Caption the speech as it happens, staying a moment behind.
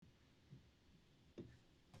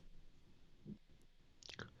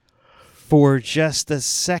For just the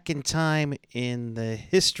second time in the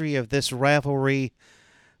history of this rivalry,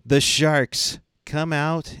 the Sharks come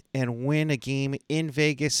out and win a game in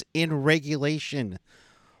Vegas in regulation.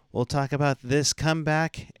 We'll talk about this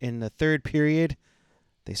comeback in the third period.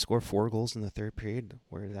 They score 4 goals in the third period.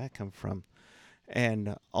 Where did that come from?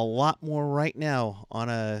 And a lot more right now on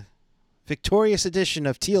a victorious edition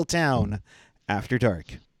of Teal Town After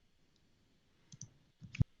Dark.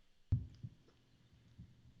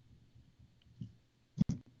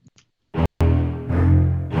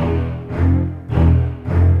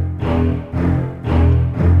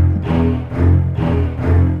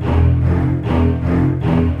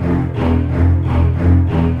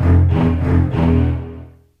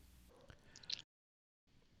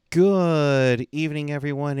 Good evening,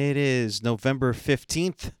 everyone. It is November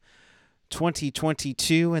 15th,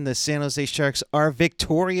 2022, and the San Jose Sharks are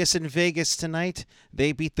victorious in Vegas tonight.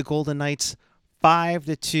 They beat the Golden Knights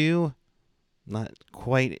 5-2. Not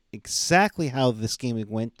quite exactly how this game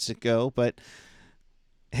went to go, but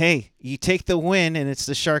hey, you take the win, and it's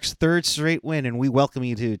the Sharks' third straight win, and we welcome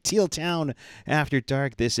you to Teal Town After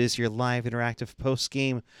Dark. This is your live interactive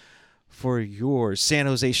post-game for your San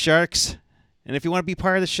Jose Sharks. And if you want to be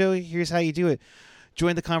part of the show, here's how you do it.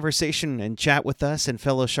 Join the conversation and chat with us and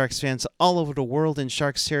fellow Sharks fans all over the world in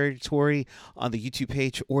Sharks territory on the YouTube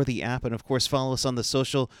page or the app. And, of course, follow us on the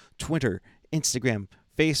social, Twitter, Instagram,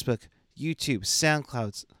 Facebook, YouTube,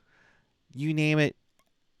 SoundClouds. You name it,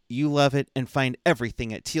 you love it, and find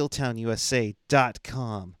everything at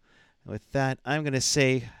tealtownusa.com. With that, I'm going to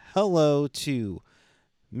say hello to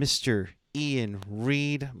Mr. Ian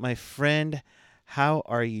Reed, my friend. How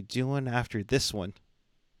are you doing after this one?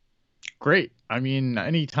 Great. I mean,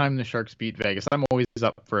 anytime the Sharks beat Vegas, I'm always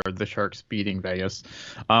up for the Sharks beating Vegas.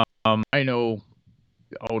 I know,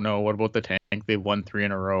 oh no, what about the Tank? They've won 3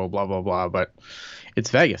 in a row, blah, blah, blah. But it's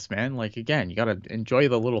Vegas, man. Like, again, you got to enjoy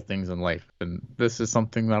the little things in life. And this is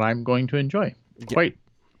something that I'm going to enjoy quite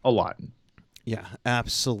a lot. Yeah,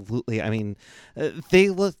 absolutely. I mean,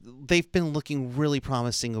 they've been looking really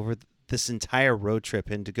promising over this entire road trip,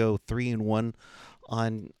 and to go 3-1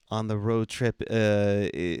 on the road trip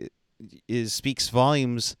speaks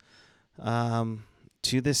volumes to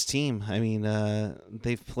this team. I mean,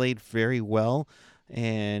 they've played very well,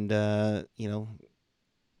 and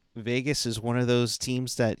Vegas is one of those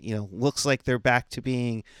teams that looks like they're back to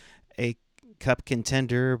being a cup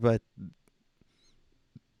contender, but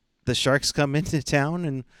the Sharks come into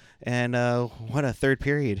town and what a third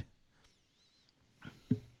period.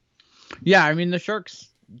 Yeah, I mean, the Sharks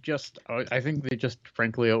I think they just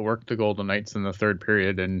frankly outworked the Golden Knights in the third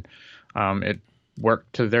period, and it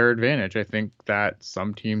worked to their advantage. I think that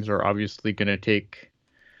some teams are obviously going to take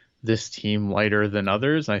this team lighter than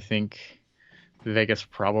others. I think Vegas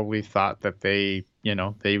probably thought that they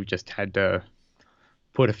just had to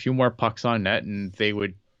put a few more pucks on net and they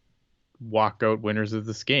would walk out winners of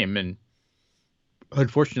this game. And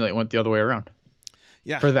unfortunately, it went the other way around.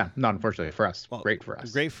 Yeah, for them, not unfortunately for us. Well, great for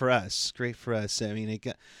us. Great for us. Great for us. I mean, it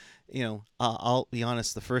got, I'll be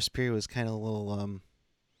honest. The first period was kind of a little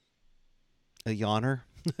a yawner.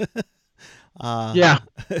 Yeah,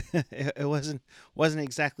 it wasn't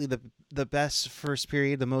exactly the best first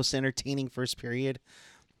period, the most entertaining first period.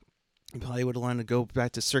 Probably would have wanted to go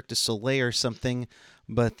back to Cirque du Soleil or something,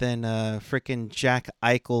 but then frickin' Jack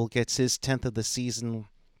Eichel gets his 10th of the season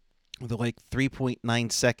with like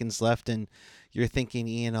 3.9 seconds left, and you're thinking,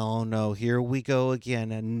 Ian, oh no, here we go again.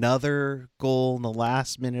 Another goal in the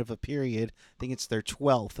last minute of a period. I think it's their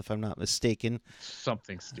 12th, if I'm not mistaken.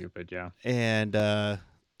 Something stupid, yeah. And,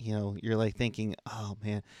 you're like thinking, oh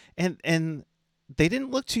man. And they didn't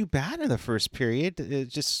look too bad in the first period. It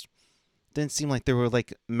just didn't seem like there were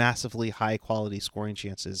like massively high quality scoring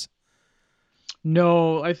chances.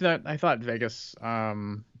 No, I thought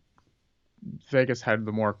Vegas had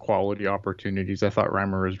the more quality opportunities. I thought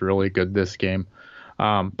Reimer was really good this game.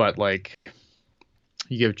 But like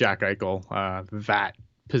you give Jack Eichel that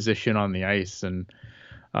position on the ice, and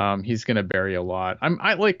he's going to bury a lot.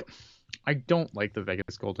 I don't like the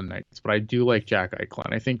Vegas Golden Knights, but I do like Jack Eichel.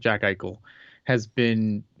 And I think Jack Eichel has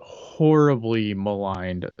been horribly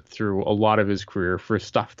maligned through a lot of his career for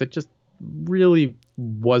stuff that just really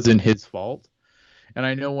wasn't his fault. And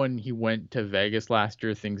I know when he went to Vegas last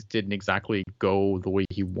year, things didn't exactly go the way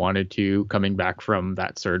he wanted to coming back from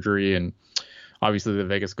that surgery. And obviously the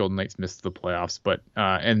Vegas Golden Knights missed the playoffs. But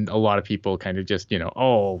and a lot of people kind of just,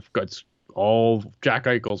 it's all Jack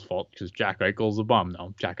Eichel's fault because Jack Eichel's a bum.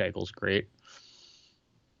 No, Jack Eichel's great.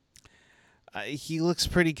 He looks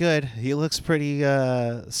pretty good. He looks pretty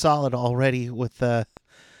solid already with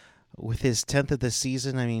with his 10th of the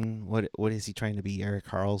season, I mean, what is he trying to be, Erik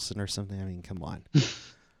Karlsson or something? I mean, come on.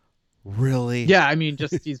 Really? Yeah, I mean,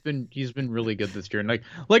 just he's been really good this year, and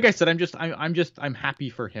like I said, I'm happy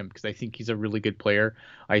for him because I think he's a really good player.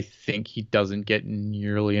 I think he doesn't get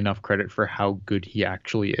nearly enough credit for how good he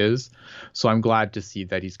actually is, so I'm glad to see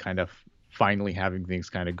that he's kind of finally having things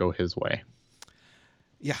kind of go his way.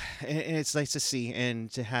 Yeah, and it's nice to see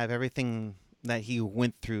and to have everything that he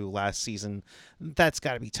went through last season. That's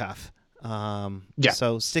got to be tough. Yeah,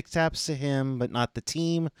 So stick taps to him, but not the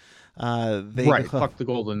team. They right. go, Fuck the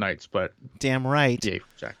Golden Knights, but damn right. yay,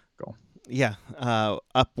 Jack, go. Yeah,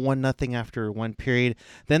 up 1-0 after one period.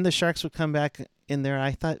 Then the Sharks would come back in there.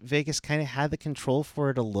 I thought Vegas kind of had the control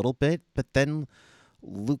for it a little bit, but then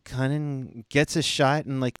Luke Cunnin gets a shot,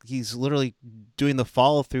 and like he's literally doing the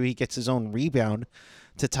follow through. He gets his own rebound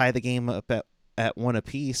to tie the game up at one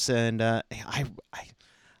apiece. And I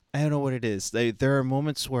don't know what it is. There are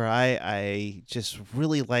moments where I just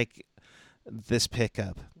really like this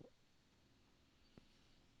pickup.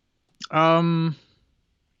 I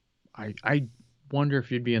wonder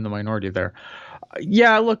if you'd be in the minority there.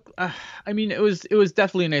 Yeah, look, I mean, it was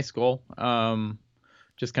definitely a nice goal.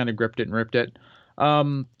 Just kind of gripped it and ripped it.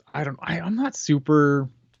 I'm not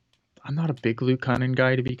a big Luke Cunnin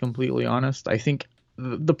guy, to be completely honest. I think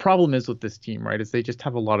the problem is with this team, right, is they just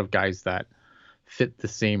have a lot of guys that fit the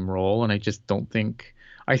same role, and I just don't think.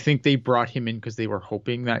 I think they brought him in because they were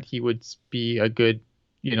hoping that he would be a good,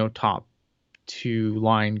 top two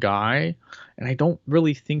line guy, and I don't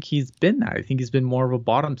really think he's been that. I think he's been more of a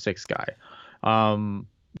bottom six guy. I mean,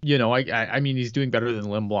 he's doing better than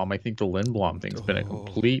Lindblom. I think the Lindblom thing's been a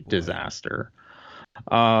complete disaster.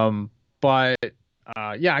 But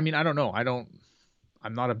yeah, I mean, I don't know.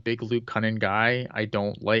 I'm not a big Luke Cunnin guy. I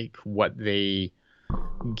don't like what they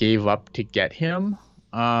gave up to get him.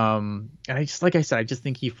 And I just, like I said, I just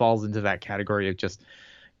think he falls into that category of just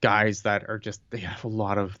guys that are just, they have a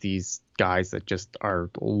lot of these guys that just are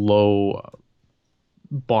low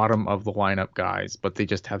bottom of the lineup guys, but they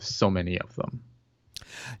just have so many of them.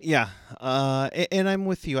 Yeah, and I'm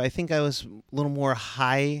with you. I think I was a little more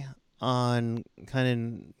high on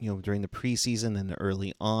kind of during the preseason and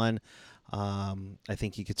early on. I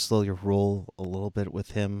think you could slow your roll a little bit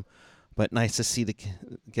with him, but nice to see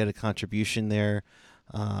get a contribution there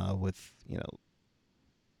with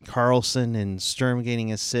Karlsson and Sturm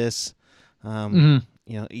getting assists. Like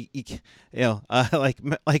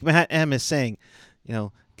Matt M is saying,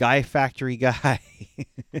 guy factory guy.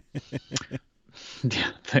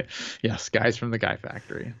 Yeah, yes, guys from the Guy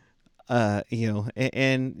Factory.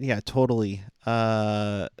 And yeah, totally.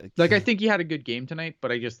 Like I think he had a good game tonight,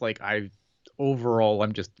 but I just overall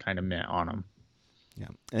I'm just kind of meh on him. Yeah,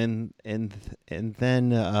 and then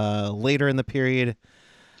later in the period,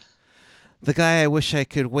 the guy I wish I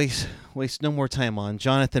could waste no more time on,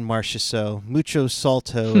 Jonathan Marchessault, Mucho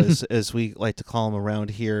Salto, as we like to call him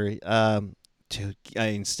around here. Dude,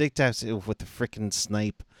 I mean, stick taps with the freaking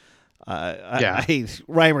snipe. Yeah.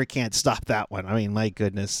 Reimer can't stop that one. I mean, my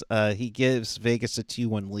goodness. He gives Vegas a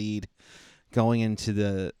 2-1 lead going into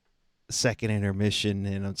the second intermission,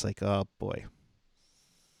 and it's like, oh boy,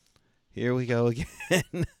 here we go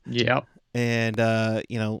again. Yep. And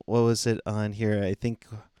what was it on here? I think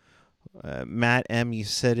Matt M, you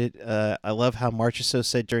said it. I love how Marchessault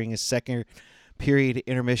said during his second period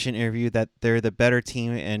intermission interview that they're the better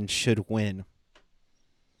team and should win.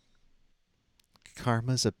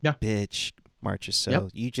 Karma's a bitch, Marchessault. Yep.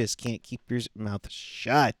 You just can't keep your mouth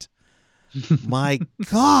shut. My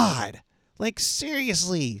God, like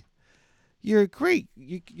seriously, you're great.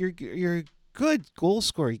 You're a good goal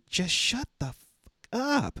scorer. Just shut the fuck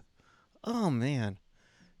up. Oh man,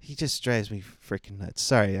 he just drives me freaking nuts.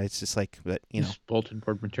 Sorry, it's just like, but bulletin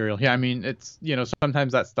board material. Yeah, I mean, it's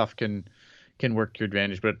sometimes that stuff can work to your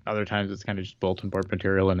advantage, but other times it's kind of just bulletin board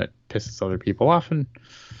material and it pisses other people off, and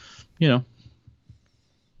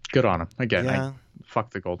good on him. Again, yeah.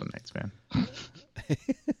 Fuck the Golden Knights, man.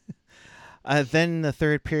 Then the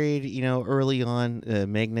third period, early on,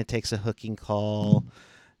 Magna takes a hooking call,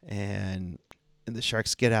 and the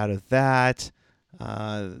Sharks get out of that.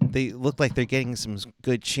 They look like they're getting some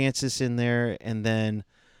good chances in there, and then,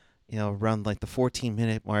 around like the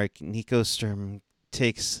 14-minute mark, Nico Sturm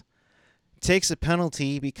takes a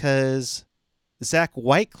penalty because Zach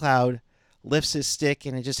Whitecloud lifts his stick,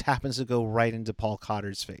 and it just happens to go right into Paul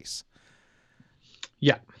Cotter's face.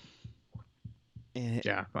 Yeah. And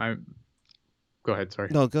go ahead. Sorry.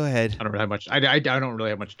 No, go ahead. I don't really have much. I don't really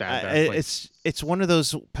have much to add. It's one of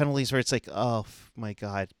those penalties where it's like, oh my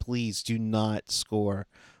God, please do not score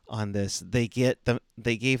on this. They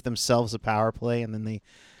gave themselves a power play, and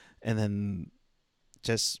then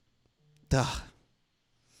just ugh.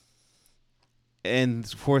 And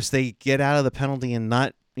of course they get out of the penalty, and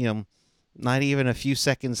not even a few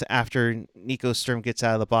seconds after Nico Sturm gets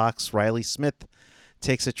out of the box, Riley Smith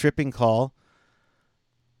takes a tripping call,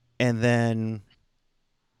 and then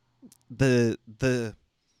the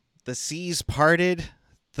seas parted,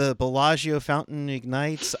 the Bellagio fountain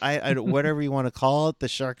ignites. I whatever you want to call it. The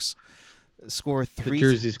Sharks score 3. The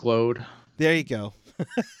jerseys glowed. There you go.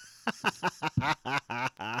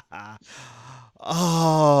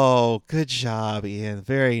 Oh, good job, Ian.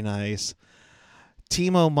 Very nice.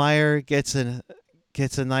 Timo Meier gets a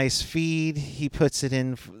nice feed. He puts it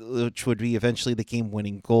in, which would be eventually the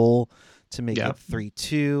game-winning goal to make it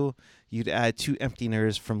 3-2. You'd add 2 empty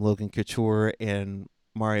netters from Logan Couture and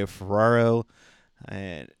Mario Ferraro,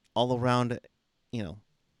 and all around,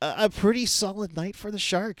 a pretty solid night for the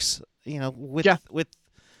Sharks. With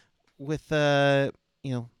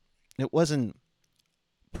it wasn't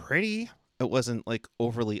pretty. It wasn't like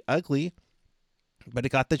overly ugly, but it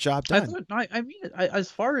got the job done. As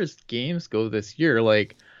far as games go this year,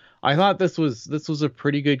 like, I thought this was a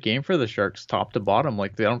pretty good game for the Sharks, top to bottom.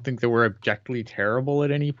 Like, I don't think they were objectively terrible at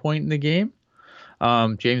any point in the game.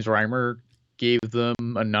 James Reimer gave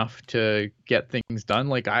them enough to get things done.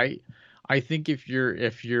 Like, I think if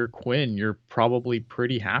you're Quinn, you're probably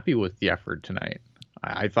pretty happy with the effort tonight.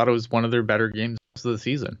 I thought it was one of their better games of the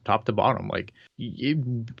season, top to bottom. Like,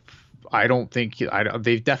 I don't think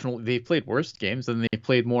they've played worse games and they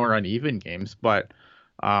played more uneven games, but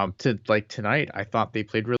tonight, I thought they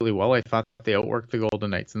played really well. I thought they outworked the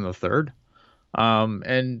Golden Knights in the third.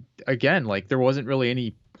 And again, like, there wasn't really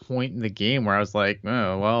any point in the game where I was like,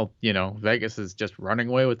 oh, well, Vegas is just running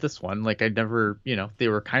away with this one. Like, I never, they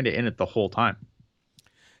were kind of in it the whole time.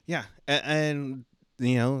 Yeah. And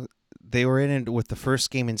they were in it with the first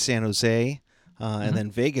game in San Jose. And then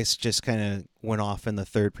Vegas just kind of went off in the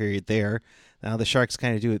third period there. Now the Sharks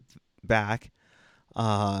kind of do it back.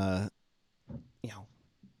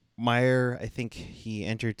 Meier, I think he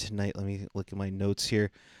entered tonight. Let me look at my notes here.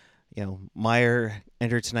 Meier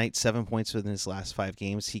entered tonight 7 points within his last 5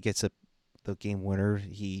 games. He gets the game winner.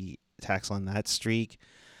 He tacks on that streak.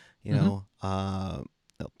 The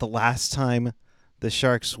last time the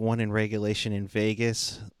Sharks won in regulation in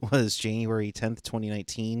Vegas was January 10th,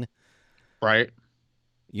 2019. Right.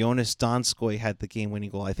 Jonas Donskoy had the game-winning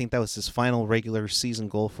goal. I think that was his final regular season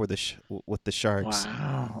goal for with the Sharks.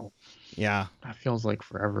 Wow. Yeah. That feels like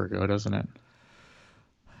forever ago, doesn't it?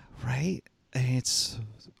 Right? And it's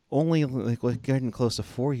only like getting close to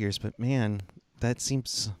 4 years, but man, that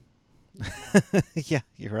seems... Yeah,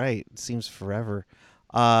 you're right. It seems forever.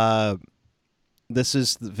 This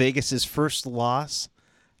is Vegas's first loss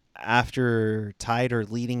after tied or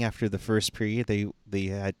leading after the first period. They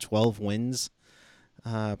had 12 wins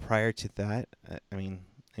prior to that. I mean,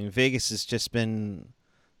 Vegas has just been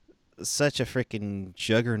such a freaking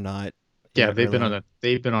juggernaut. Yeah, they've been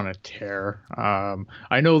on a tear.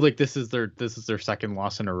 I know, like, this is their second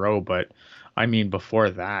loss in a row, but I mean, before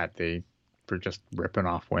that they were just ripping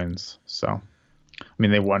off wins. So, I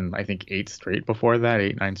mean, they won, I think, 8 straight before that,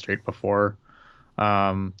 8-9 straight before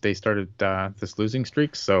they started this losing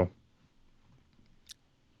streak. So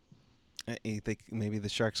I think maybe the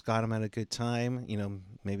Sharks got him at a good time.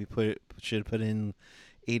 Maybe should put in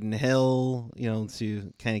Aiden Hill,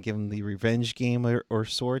 to kind of give him the revenge game or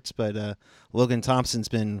sorts. But Logan Thompson's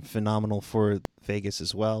been phenomenal for Vegas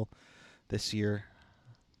as well this year.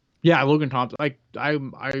 Yeah, Logan Thompson.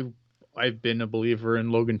 I've been a believer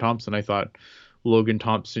in Logan Thompson. I thought Logan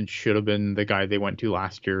Thompson should have been the guy they went to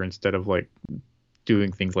last year instead of like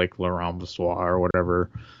doing things like Laurent Brossoit or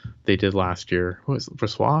whatever they did last year. What was it,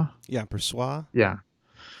 Brossoit? Yeah, Brossoit. Yeah.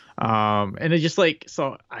 And it's just like,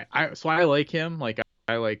 so I like him. Like,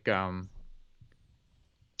 I like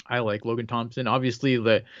Logan Thompson. Obviously,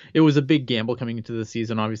 it was a big gamble coming into the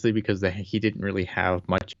season, obviously, because he didn't really have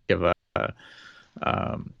much of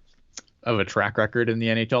a track record in the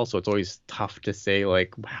NHL. So it's always tough to say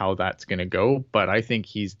like how that's going to go. But I think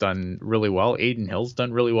he's done really well. Aiden Hill's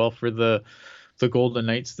done really well for the Golden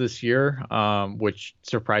Knights this year, which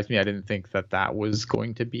surprised me. I didn't think that was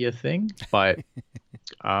going to be a thing, but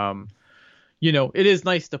it is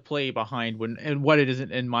nice to play behind and what it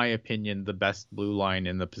isn't, in my opinion, the best blue line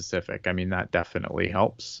in the Pacific. I mean, that definitely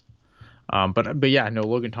helps. But yeah, no,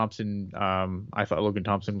 Logan Thompson. I thought Logan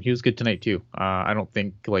Thompson, he was good tonight too. I don't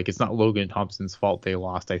think it's not Logan Thompson's fault they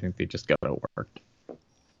lost. I think they just got outworked.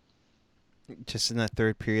 Just in that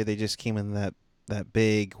third period, they just came in that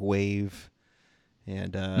big wave.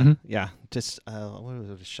 And yeah, just what were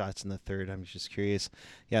the shots in the third? I'm just curious.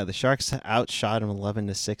 Yeah, the Sharks outshot them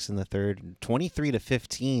 11-6 in the third,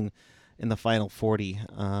 23-15 in the final 40.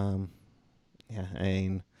 Yeah, I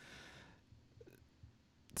mean,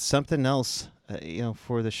 something else,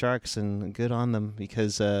 for the Sharks, and good on them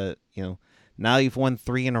because, now you've won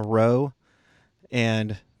 3 in a row,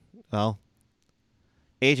 and, well,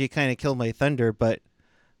 AJ kind of killed my thunder, but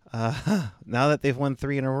now that they've won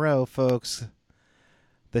 3 in a row, folks,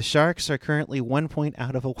 the Sharks are currently 1 point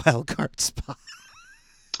out of a wild card spot.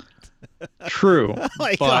 True. Oh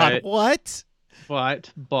my God, what?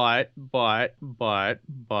 But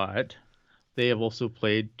they have also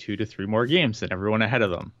played 2 to 3 more games than everyone ahead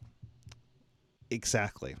of them.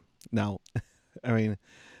 Exactly. No, I mean,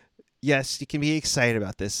 yes, you can be excited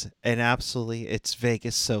about this, and absolutely, it's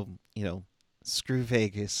Vegas, so screw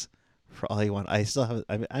Vegas for all you want. I still have.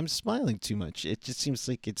 I'm smiling too much. It just seems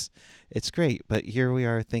like it's great, but here we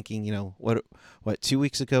are thinking, what 2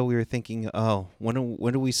 weeks ago we were thinking, oh,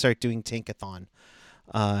 when do we start doing Tankathon,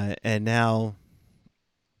 and now,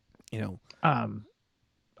 you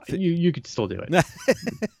could still do it.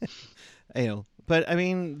 But I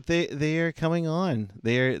mean, they are coming on.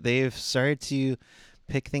 They've started to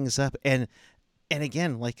pick things up, and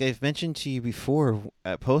again, like I've mentioned to you before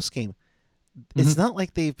at post game, it's not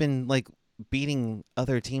like they've been like beating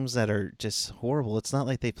other teams that are just horrible. It's not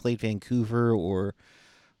like they played Vancouver or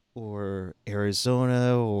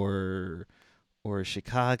Arizona or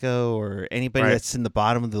Chicago or anybody Right. that's in the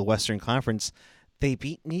bottom of the Western Conference. They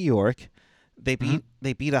beat New York. They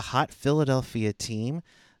beat a hot Philadelphia team.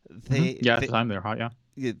 At the time they're hot, yeah.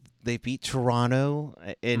 They beat Toronto,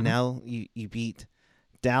 and now you beat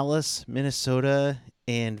Dallas, Minnesota,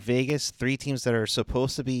 and Vegas, 3 teams that are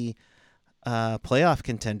supposed to be playoff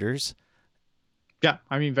contenders. Yeah,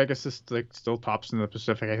 I mean Vegas is like still tops in the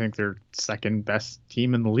Pacific. I think they're second best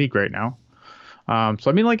team in the league right now. So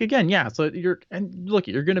I mean, like again, yeah. So you're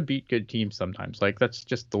gonna beat good teams sometimes. Like that's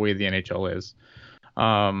just the way the NHL is.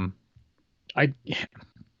 I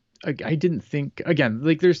didn't think again.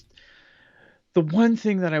 Like there's the one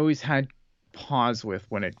thing that I always had pause with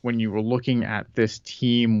when you were looking at this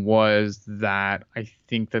team was that I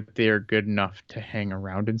think that they are good enough to hang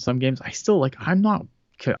around in some games. I still I'm not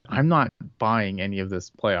buying any of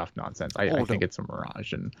this playoff nonsense. I think it's a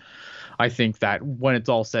mirage, and I think that when it's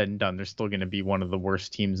all said and done, they're still going to be one of the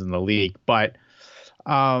worst teams in the league. But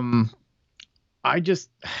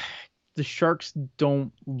the Sharks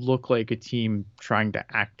don't look like a team trying to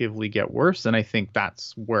actively get worse, and I think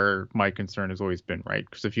that's where my concern has always been, right?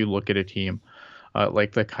 Because if you look at a team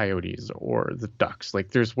like the Coyotes or the Ducks,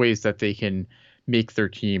 like there's ways that they can make their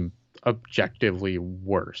team objectively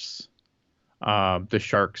worse. The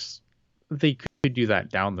Sharks, they could do that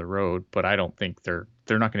down the road, but I don't think they're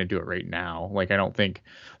not going to do it right now. Like I don't think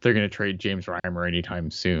they're going to trade James Reimer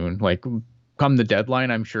anytime soon. Like come the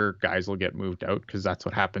deadline, I'm sure guys will get moved out because that's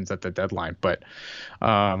what happens at the deadline. But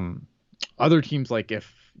other teams, like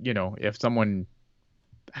if someone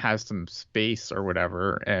has some space or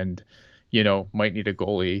whatever and might need a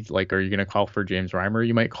goalie, like are you going to call for James Reimer?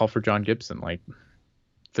 You might call for John Gibson. Like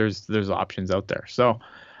there's options out there. So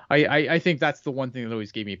I think that's the one thing that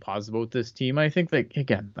always gave me pause about this team. I think like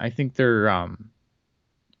again, I think they're I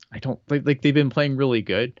don't like they've been playing really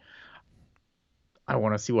good. I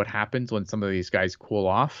want to see what happens when some of these guys cool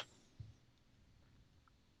off.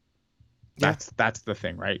 That's the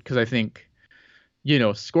thing, right? Because I think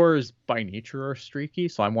scorers by nature are streaky,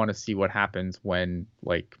 so I want to see what happens when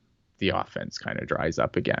like the offense kind of dries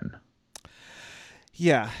up again.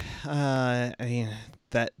 Yeah, I mean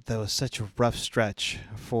that was such a rough stretch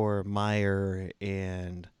for Meyer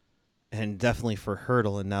and definitely for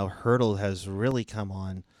Hurdle, and now Hurdle has really come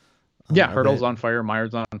on. Hurdle's on fire.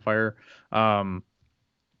 Meyer's on fire.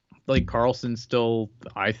 Like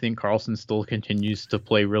I think Carlson still continues to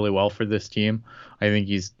play really well for this team. I think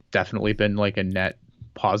he's definitely been like a net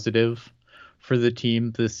positive for the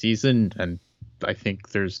team this season, and I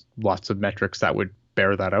think there's lots of metrics that would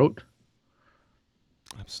bear that out.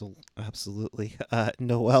 Absolutely.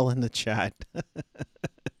 Noel in the chat.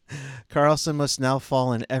 Carlson must now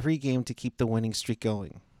fall in every game to keep the winning streak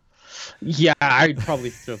going. Yeah, I'd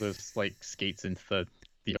probably throw those like skates into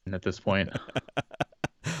the oven at this point.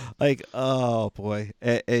 Like, oh boy,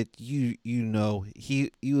 he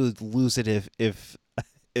would lose it if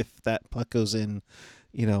that puck goes in.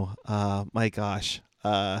 My gosh.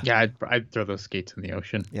 Yeah, I'd throw those skates in the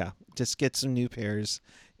ocean. Yeah, just get some new pairs.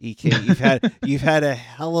 EK, you've had a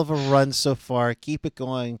hell of a run so far. Keep it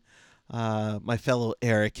going, my fellow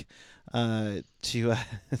Eric. But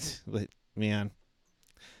man,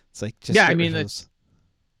 it's like just I mean, it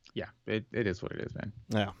is what it is, man.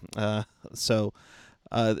 Yeah. So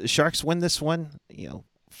the Sharks win this one.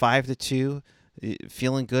 5-2.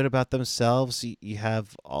 Feeling good about themselves. You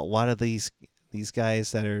have a lot of these these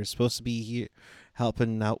guys that are supposed to be here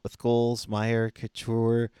helping out with goals. Meyer,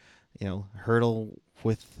 Couture, Hurdle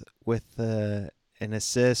with an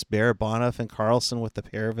assist. Barabanov and Carlson with a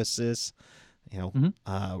pair of assists.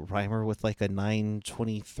 Reimer with like a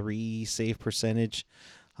 923 save percentage.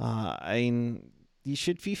 I mean, you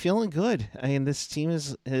should be feeling good. I mean, this team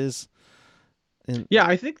is. Yeah,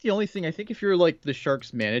 I think the only thing, if you're like the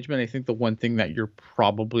Sharks management, I think the one thing that you're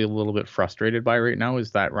probably a little bit frustrated by right now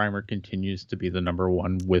is that Reimer continues to be the number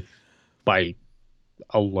one by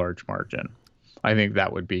a large margin. I think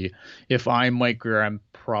that would be, if I'm Mike Grier, I'm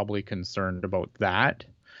probably concerned about that.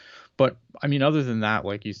 But I mean, other than that,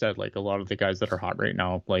 like you said, like a lot of the guys that are hot right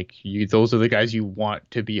now, like those are the guys you want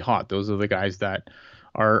to be hot. Those are the guys that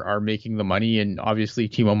are making the money. And obviously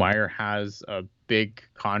Timo Meier has a big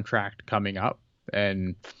contract coming up.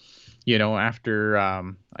 And, after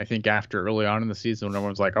I think after early on in the season, when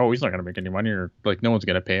everyone's like, oh, he's not going to make any money, or like no one's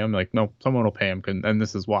going to pay him. Like, no, someone will pay him. And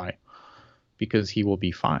this is why, because he will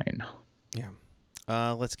be fine. Yeah.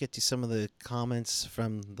 Let's get to some of the comments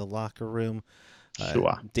from the locker room.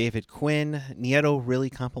 Sure. David Quinn, Nieto really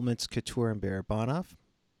compliments Couture and Barabanov.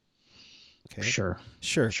 Okay.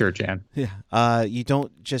 Sure, Jan. Yeah. You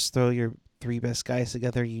don't just throw your three best guys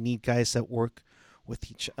together. You need guys that work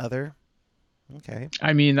with each other. Okay.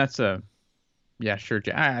 I mean, that's sure,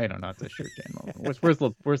 Jan. I don't know. That's a sure, Jan moment.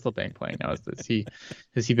 Where's LeBang playing now?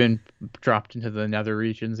 Has he been dropped into the nether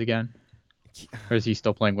regions again? Or is he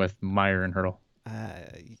still playing with Meyer and Hurdle?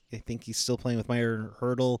 I think he's still playing with Meyer and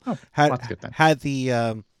Hurdle. Oh, that's good then. Had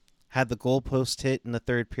the goalpost hit in the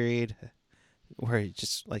third period, where he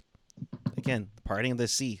just again, parting of the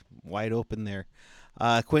sea, wide open there.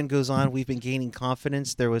 Quinn goes on. We've been gaining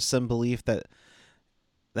confidence. There was some belief that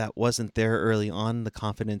wasn't there early on. The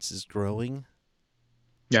confidence is growing.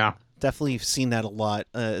 Yeah, definitely seen that a lot,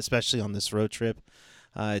 especially on this road trip.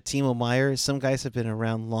 Timo Meier. Some guys have been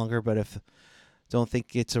around longer, but if don't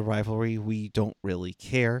think it's a rivalry, we don't really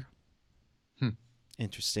care.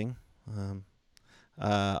 Interesting.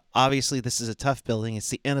 Obviously, this is a tough building. It's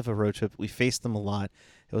the end of a road trip. We faced them a lot.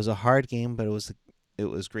 It was a hard game, but it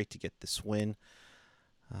was great to get this win.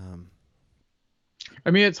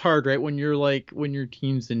 I mean, it's hard, right? When your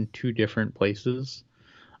team's in two different places.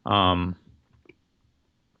 I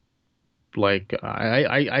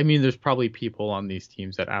mean, there's probably people on these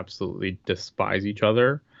teams that absolutely despise each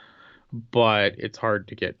other, but it's hard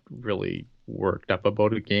to get really worked up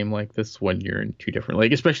about a game like this when you're in two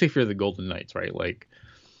different, especially if you're the Golden Knights, right? Like,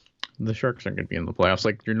 the Sharks aren't going to be in the playoffs.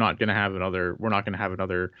 Like, we're not going to have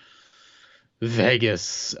another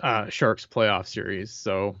Vegas Sharks playoff series.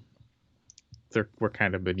 So we're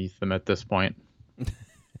kind of beneath them at this point.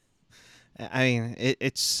 I mean,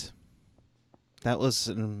 that was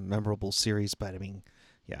a memorable series, but I mean,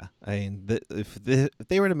 yeah. I mean, if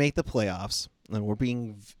they were to make the playoffs, and we're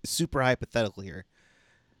being super hypothetical here,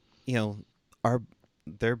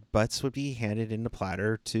 their butts would be handed in the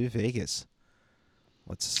platter to Vegas.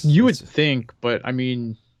 You would think, but I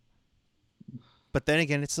mean, but then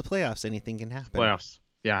again, it's the playoffs. Anything can happen. Playoffs.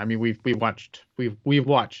 Yeah, I mean, we've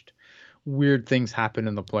watched weird things happen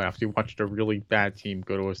in the playoffs. We watched a really bad team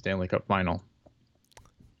go to a Stanley Cup final.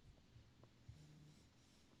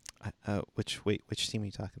 Which team are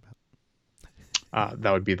you talking about?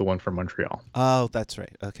 That would be the one from Montreal. Oh, that's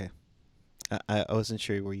right. Okay. I wasn't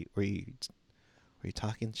sure. Were you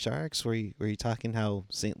talking Sharks? Were you talking how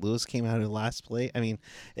St. Louis came out of last play? I mean,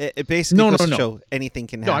 it basically goes to show anything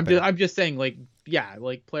can happen. No, I'm just saying,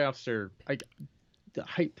 playoffs are,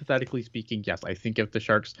 hypothetically speaking, yes. I think if the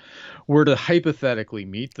Sharks were to hypothetically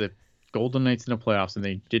meet the Golden Knights in the playoffs and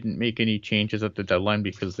they didn't make any changes at the deadline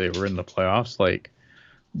because they were in the playoffs,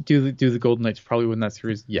 do the Golden Knights probably win that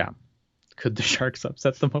series? Yeah. Could the Sharks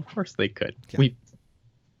upset them? Of course they could. Yeah.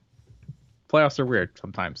 Playoffs are weird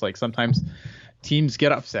sometimes. Sometimes teams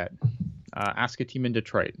get upset. Ask a team in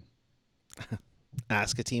Detroit.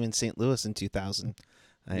 Ask a team in St. Louis in 2000.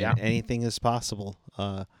 Yeah. Anything is possible.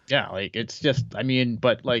 It's just, I mean,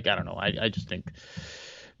 but I don't know. I just think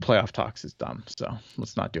playoff talks is dumb. So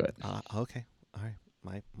let's not do it. Okay. All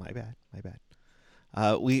right. My bad.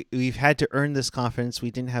 We've had to earn this confidence.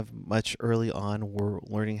 We didn't have much early on. We're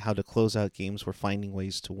learning how to close out games. We're finding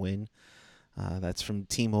ways to win. That's from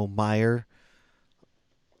Timo Meier.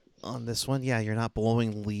 On this one, yeah, you're not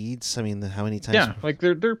blowing leads. I mean, how many times?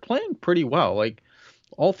 Yeah, they're playing pretty well.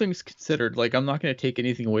 All things considered, I'm not going to take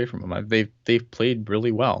anything away from them. They've played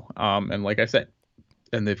really well. And like I said,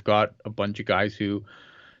 and they've got a bunch of guys who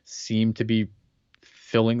seem to be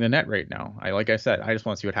filling the net right now. Like I said, I just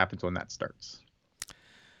want to see what happens when that starts.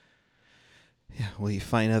 Yeah, well, you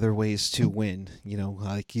find other ways to win.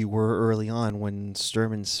 Like you were early on when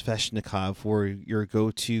Sturman Sveshnikov were your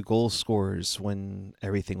go-to goal scorers when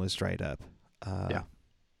everything was dried up. Uh, Yeah.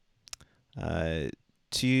 uh,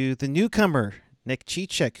 to the newcomer Nick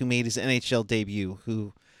Cicek, who made his NHL debut,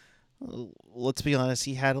 who, let's be honest,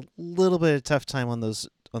 he had a little bit of tough time on those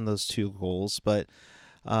two goals, but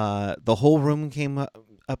the whole room came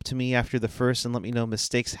up to me after the first and let me know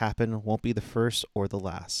mistakes happen, won't be the first or the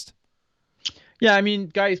last. Yeah, I mean,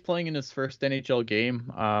 guy's playing in his first NHL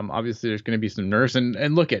game. Obviously, there's going to be some nerves,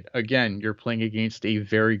 and look at again, you're playing against a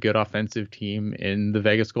very good offensive team in the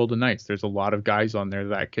Vegas Golden Knights. There's a lot of guys on there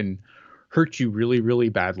that can hurt you really, really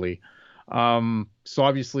badly. So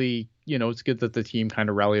obviously, it's good that the team kind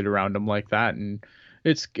of rallied around him like that, and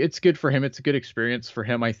it's good for him. It's a good experience for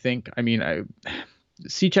him, I think. I mean,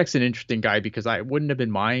 Cechek's an interesting guy because I wouldn't have been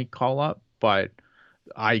my call up, but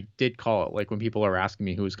I did call it. Like when people are asking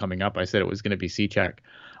me who was coming up, I said it was going to be Cechek.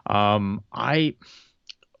 I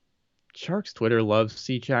Sharks Twitter loves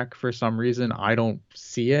Cechek for some reason. I don't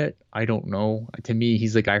see it. I don't know. To me,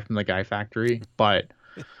 he's the guy from the Guy Factory, but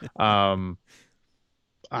um,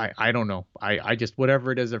 I don't know. I just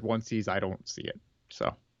whatever it is everyone sees, I don't see it.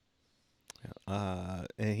 So And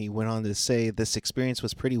he went on to say this experience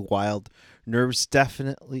was pretty wild. Nerves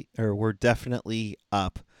were definitely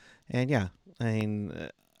up, and yeah, I mean,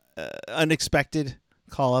 unexpected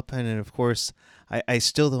call up, and then of course, I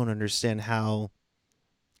still don't understand how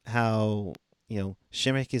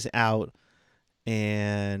Shimmick is out,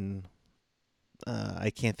 and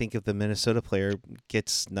I can't think of the Minnesota player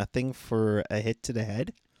gets nothing for a hit to the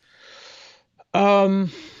head.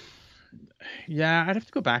 um, yeah, I'd have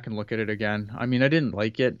to go back and look at it again. I mean, I didn't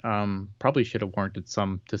like it. Probably should have warranted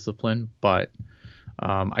some discipline, but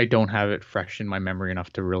I don't have it fresh in my memory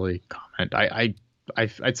enough to really comment.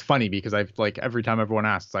 It's funny because I've like every time everyone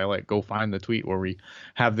asks, I like go find the tweet where we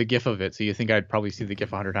have the GIF of it. So you think I'd probably see the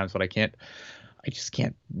GIF 100 times, but I can't. I just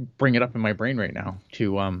can't bring it up in my brain right now.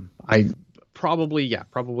 I probably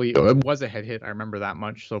it was a head hit. I remember that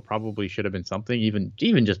much, so probably should have been something,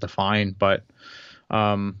 even just a fine. But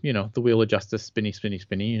the wheel of justice, spinny, spinny,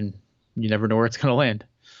 spinny, and you never know where it's gonna land.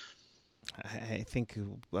 I think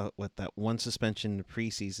what that one suspension in the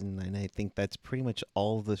preseason, and I think that's pretty much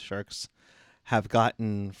all the Sharks have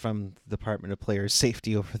gotten from the Department of Player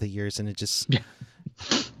Safety over the years, and it just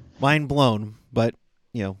mind blown. But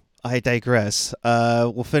I digress.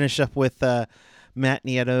 We'll finish up with Matt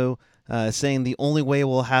Nieto saying the only way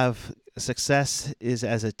we'll have success is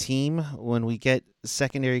as a team. When we get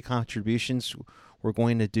secondary contributions, we're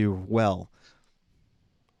going to do well.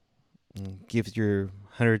 Give your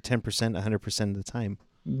 110% 100% of the time.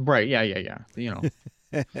 Right? Yeah.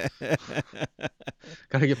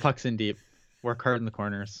 Gotta get pucks in deep, work hard in the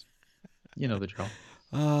corners. You know the drill.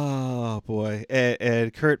 Oh boy.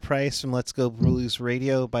 And Kurt Price from Let's Go Blues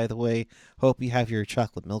Radio, by the way, hope you have your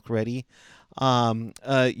chocolate milk ready.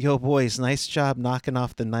 Yo boys, nice job knocking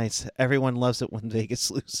off the Knights. Everyone loves it when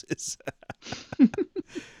Vegas loses.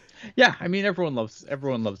 Yeah, I mean everyone loves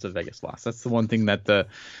the Vegas loss. That's the one thing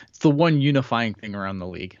it's the one unifying thing around the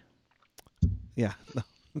league. Yeah.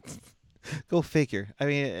 Go figure. I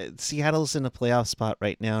mean, Seattle's in a playoff spot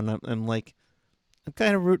right now, and I'm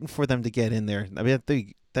kind of rooting for them to get in there. I mean,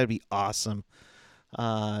 that'd be awesome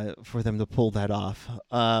for them to pull that off.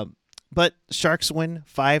 But Sharks win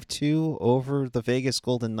 5-2 over the Vegas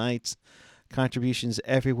Golden Knights. Contributions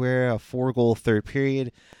everywhere. A 4-goal third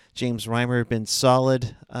period. James Reimer been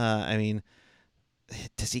solid. I mean,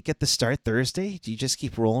 does he get the start Thursday? Do you just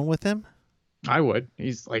keep rolling with him? I would.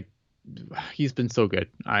 He's been so good.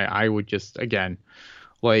 I would just again,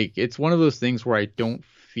 like it's one of those things where I don't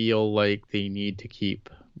feel like they need to keep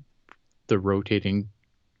the rotating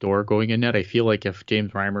door going in net. I feel like if I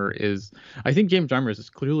think James Reimer has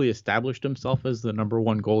clearly established himself as the number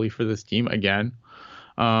one goalie for this team again.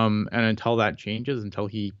 And until that changes, until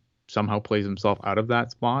he somehow plays himself out of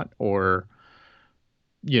that spot, or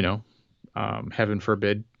heaven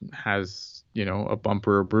forbid has a bump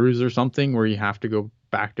or a bruise or something where you have to go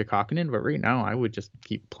back to Kokkonen. But right now, I would just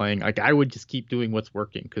keep playing. Like I would just keep doing what's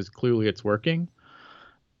working because clearly it's working.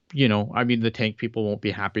 I mean, the tank people won't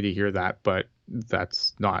be happy to hear that, but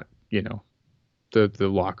that's not, the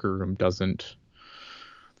locker room doesn't.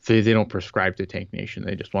 They don't prescribe to Tank Nation.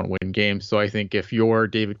 They just want to win games. So I think if you're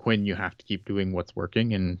David Quinn, you have to keep doing what's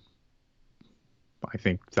working, and I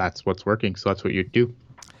think that's what's working. So that's what you do.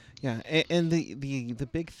 Yeah, and the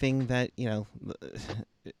big thing that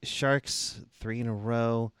Sharks 3 in a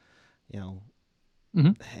row,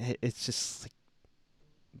 Mm-hmm. it's just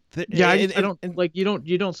like Yeah, I don't like you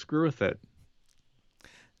don't screw with it.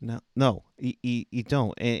 No, you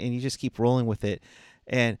don't, and you just keep rolling with it.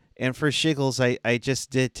 And for Shiggles, I just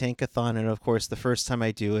did Tankathon, and of course, the first time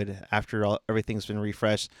I do it after everything's been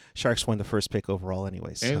refreshed, Sharks won the first pick overall,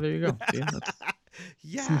 anyway. Hey, So there you go. See, that's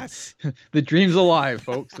yes, the dream's alive,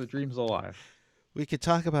 folks. The dream's alive. we could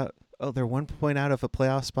talk about they're 1 point out of a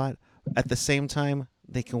playoff spot. At the same time,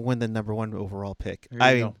 they can win the number one overall pick. There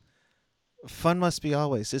I you mean, go. fun must be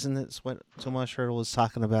always, isn't it? What Tomas Hurdle was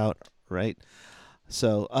talking about, right?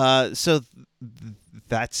 So,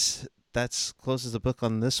 that's closes the book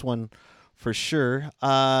on this one for sure.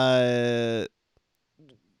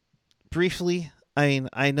 Briefly, I mean,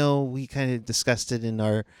 I know we kind of discussed it in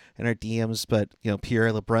our DMs, but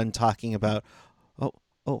Pierre LeBrun talking about,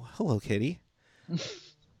 hello, Kitty.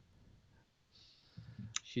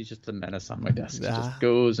 She's just a menace on my desk. She Ah. just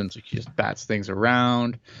goes and she just bats things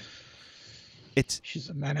around. She's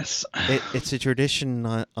a menace. It's a tradition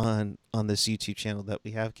on this YouTube channel that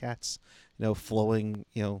we have cats, flowing,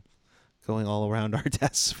 going all around our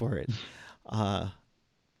desks for it.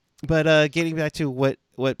 But getting back to what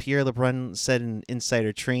Pierre LeBrun said in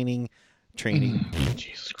Insider Training,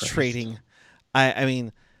 Jesus Christ. trading. I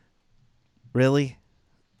mean, really?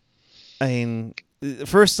 I mean,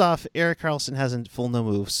 first off, Erik Karlsson has a full no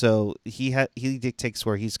move, so he dictates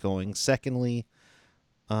where he's going. Secondly,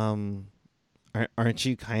 aren't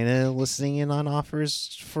you kind of listening in on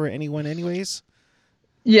offers for anyone, anyways?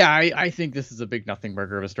 Yeah, I think this is a big nothing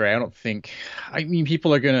burger of a story. I mean,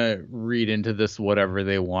 people are going to read into this whatever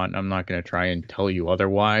they want. I'm not going to try and tell you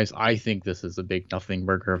otherwise. I think this is a big nothing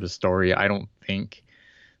burger of a story. I don't think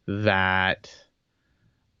that.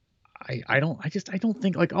 I don't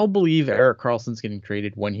think, like, I'll believe Erik Karlsson's getting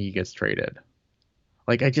traded when he gets traded.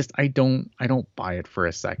 Like, I don't buy it for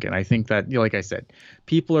a second. I think that, like I said,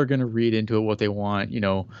 people are going to read into it what they want.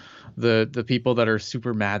 The people that are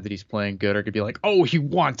super mad that he's playing good are going to be like, oh, he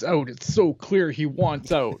wants out. It's so clear he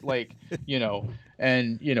wants out. Like,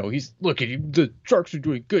 and, he's, look at him. The Sharks are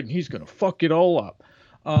doing good and he's going to fuck it all up.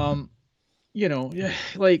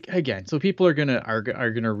 Like, again, so people are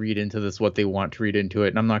gonna read into this what they want to read into it,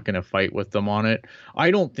 and I'm not gonna fight with them on it.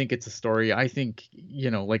 I don't think it's a story. I think,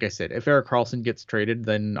 like I said, if Erik Karlsson gets traded,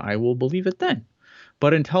 then I will believe it then.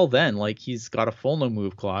 But until then, like, he's got a full no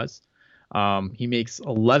move clause. He makes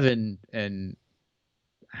 $11.5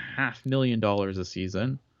 million a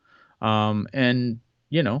season. And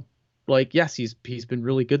like, yes, he's been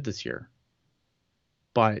really good this year.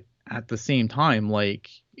 But at the same time, like,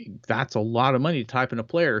 that's a lot of money to type in a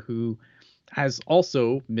player who has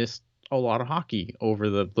also missed a lot of hockey over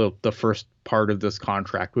the first part of this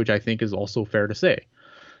contract, which I think is also fair to say.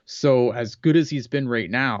 So as good as he's been right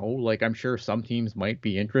now, like, I'm sure some teams might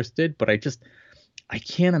be interested, but I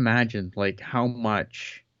can't imagine like how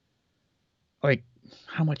much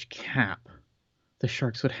cap the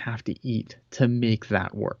Sharks would have to eat to make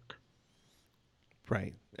that work.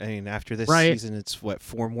 Right. I mean, after this Right. season, it's what,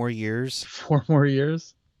 4 more years? 4 more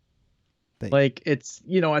years. Like, it's,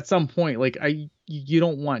 at some point, like, you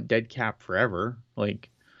don't want dead cap forever. Like,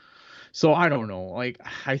 so I don't know. Like,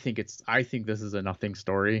 I think this is a nothing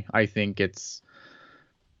story. I think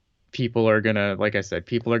people are gonna, like I said,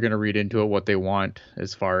 people are gonna read into it what they want,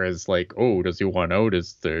 as far as like, oh, does he want out?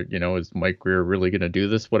 Is Mike Grier really gonna do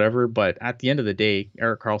this? Whatever. But at the end of the day,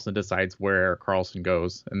 Erik Karlsson decides where Erik Karlsson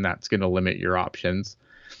goes, and that's gonna limit your options.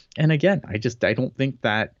 And again, I don't think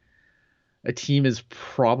that a team is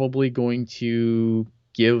probably going to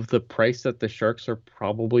give the price that the Sharks are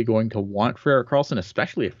probably going to want for Erik Karlsson,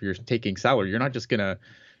 especially if you're taking salary. You're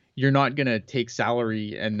not gonna take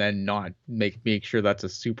salary and then not make sure that's a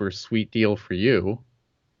super sweet deal for you.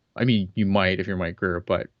 I mean, you might if you're Mike Grier,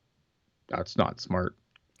 but that's not smart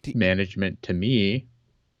management to me.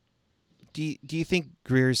 Do you think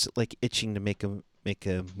Grier's like itching to make a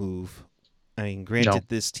move? I mean, granted,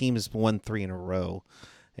 this team has won 3 in a row,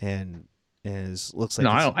 and looks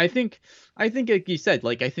like I think like you said,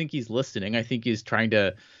 like, I think he's listening. I think he's trying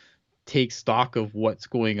to take stock of what's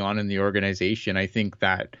going on in the organization. I think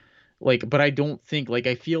that, like, but I don't think, like,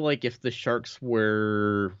 I feel like if the Sharks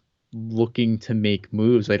were looking to make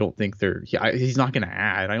moves, I don't think he's not going to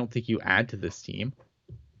add. I don't think you add to this team.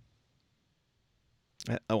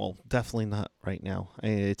 Well, definitely not right now.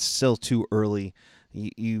 It's still too early.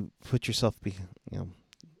 You put yourself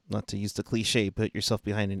not to use the cliche, put yourself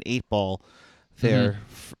behind an 8 ball there,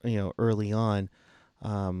 early on.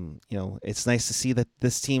 It's nice to see that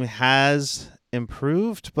this team has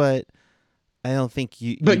improved, but I don't think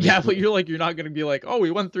you. But you're not going to be like, oh, we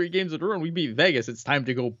won 3 games in a row and we beat Vegas. It's time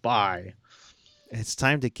to go buy. It's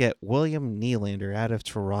time to get William Nylander out of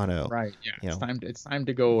Toronto. Right. Yeah. It's time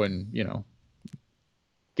to go and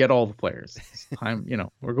get all the players. It's time,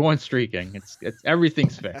 we're going streaking. It's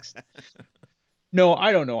everything's fixed. No,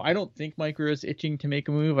 I don't know. I don't think Mike Grier is itching to make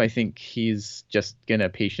a move. I think he's just gonna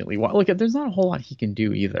patiently watch. Look, there's not a whole lot he can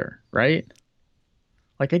do either, right?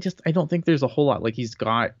 Like I don't think there's a whole lot. Like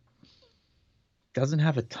doesn't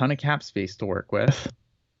have a ton of cap space to work with.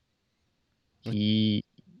 The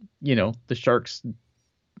Sharks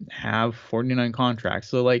have 49 contracts,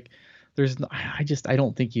 so like I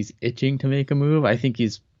don't think he's itching to make a move. I think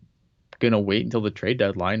he's gonna wait until the trade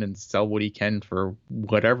deadline and sell what he can for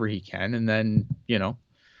whatever he can, and then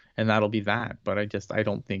and that'll be that. But I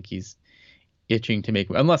don't think he's itching to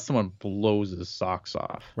make, unless someone blows his socks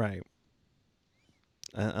off. Right.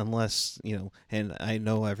 Unless, and I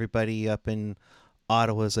know everybody up in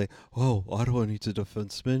Ottawa is like, oh, Ottawa needs a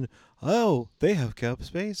defenseman. Oh, they have cap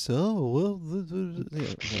space. Oh, well,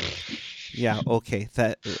 yeah, okay.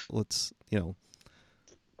 Let's,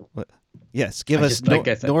 what? Yes, give us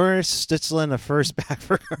Norris Stützle a first back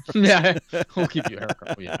for Yeah, we'll give you Erik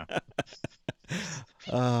Karlsson. Yeah.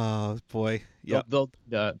 Oh boy, yeah. They'll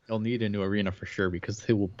need a new arena for sure, because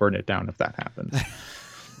they will burn it down if that happens.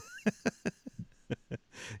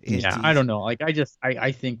 Yeah, I don't know. Like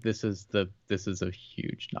I think this is a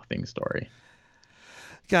huge nothing story.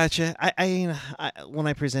 Gotcha. I when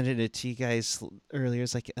I presented it to you guys earlier,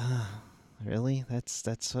 it's like, really?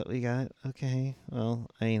 That's what we got? Okay. Well,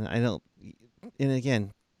 I don't. And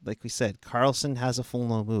again, like we said, Karlsson has a full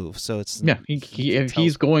no move, so it's if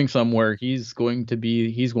he's going somewhere, he's going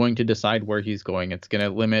to decide where he's going. It's going to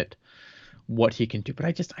limit what he can do. But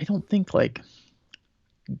I don't think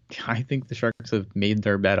I think the Sharks have made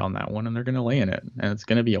their bet on that one, and they're going to lay in it, and it's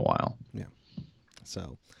going to be a while. Yeah.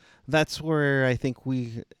 So that's where I think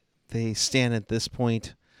they stand at this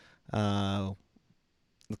point. Karlsson's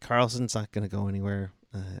not going to go anywhere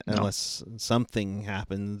unless something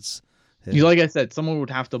happens. Like I said, someone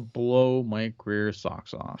would have to blow Mike Grier's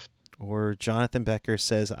socks off. Or Jonathan Becker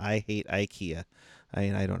says, I hate IKEA.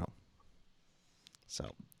 I don't know.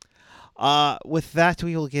 So, with that,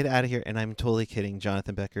 we will get out of here. And I'm totally kidding.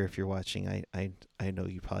 Jonathan Becker, if you're watching, I know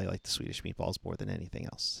you probably like the Swedish meatballs more than anything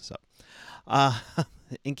else. So,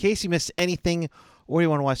 in case you missed anything or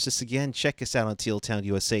you want to watch this again, check us out on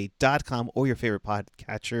tealtownusa.com or your favorite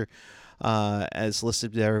podcatcher, as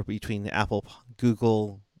listed there between Apple,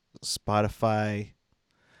 Google, Spotify,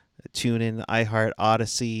 TuneIn, iHeart,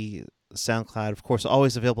 Odyssey, SoundCloud. Of course,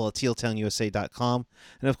 always available at tealtownusa.com.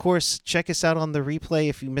 And of course, check us out on the replay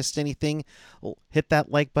if you missed anything. Hit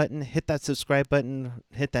that like button, hit that subscribe button,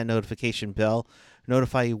 hit that notification bell.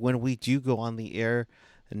 Notify you when we do go on the air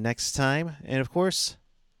next time. And of course,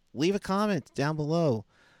 leave a comment down below.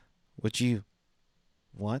 Would you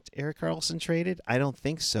want Erik Karlsson traded? I don't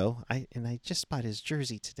think so. I just bought his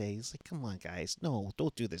jersey today. He's like, come on, guys. No,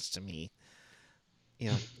 don't do this to me.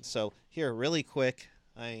 So here, really quick.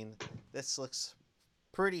 I mean, this looks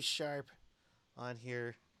pretty sharp on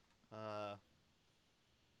here. I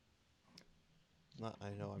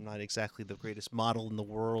know I'm not exactly the greatest model in the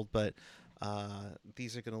world, but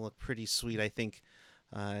these are going to look pretty sweet, I think,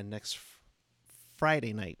 next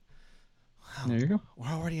Friday night. Wow. There you go. We're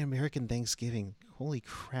already on American Thanksgiving. Holy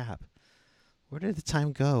crap. Where did the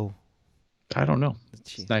time go? I don't know.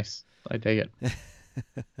 It's nice. I dig it.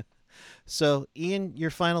 So, Ian, your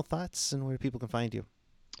final thoughts and where people can find you.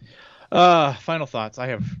 Final thoughts. I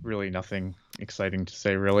have really nothing exciting to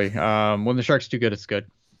say, really. When the Sharks do good, it's good.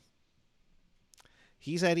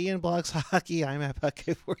 He's at Ian Blogs Hockey. I'm at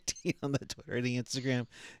Puck14 on the Twitter and the Instagram.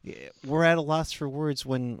 We're at a loss for words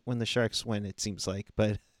when the Sharks win, it seems like.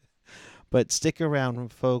 But stick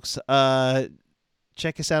around, folks.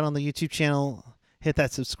 Check us out on the YouTube channel. Hit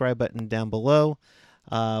that subscribe button down below.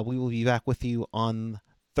 We will be back with you on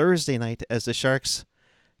Thursday night as the Sharks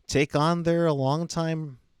take on their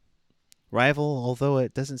longtime rival, although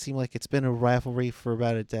it doesn't seem like it's been a rivalry for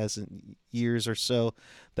about a dozen years or so,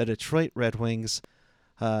 the Detroit Red Wings,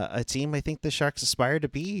 a team I think the Sharks aspire to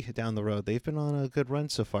be down the road. They've been on a good run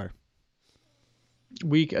so far.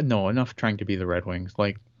 Enough trying to be the Red Wings.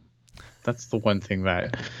 Like, that's the one thing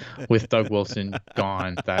that, with Doug Wilson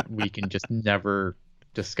gone, that we can just never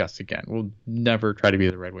discuss again. We'll never try to be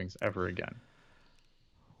the Red Wings ever again.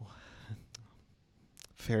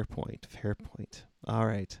 Fair point. All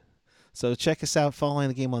right. So check us out following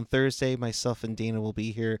the game on Thursday. Myself and Dana will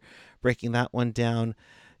be here breaking that one down.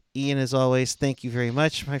 Ian, as always, thank you very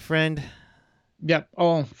much, my friend. Yep.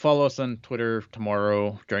 Follow us on Twitter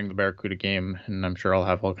tomorrow during the Barracuda game, and I'm sure I'll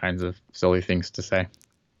have all kinds of silly things to say.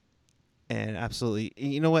 And absolutely.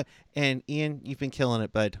 You know what? And Ian, you've been killing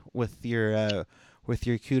it, bud, with your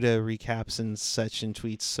CUDA recaps and such and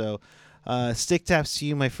tweets. So stick taps to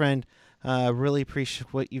you, my friend. Really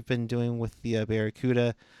appreciate what you've been doing with the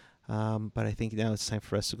Barracuda. But I think now it's time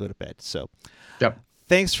for us to go to bed. So, Yep.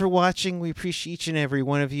 thanks for watching. We appreciate each and every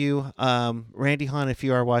one of you. Randy Hahn, if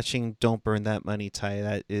you are watching, don't burn that money tie.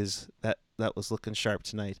 That was looking sharp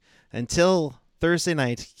tonight. Until Thursday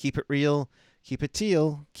night, keep it real, keep it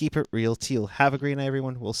teal, keep it real teal. Have a great night,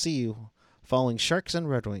 everyone. We'll see you following Sharks and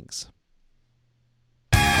Red Wings.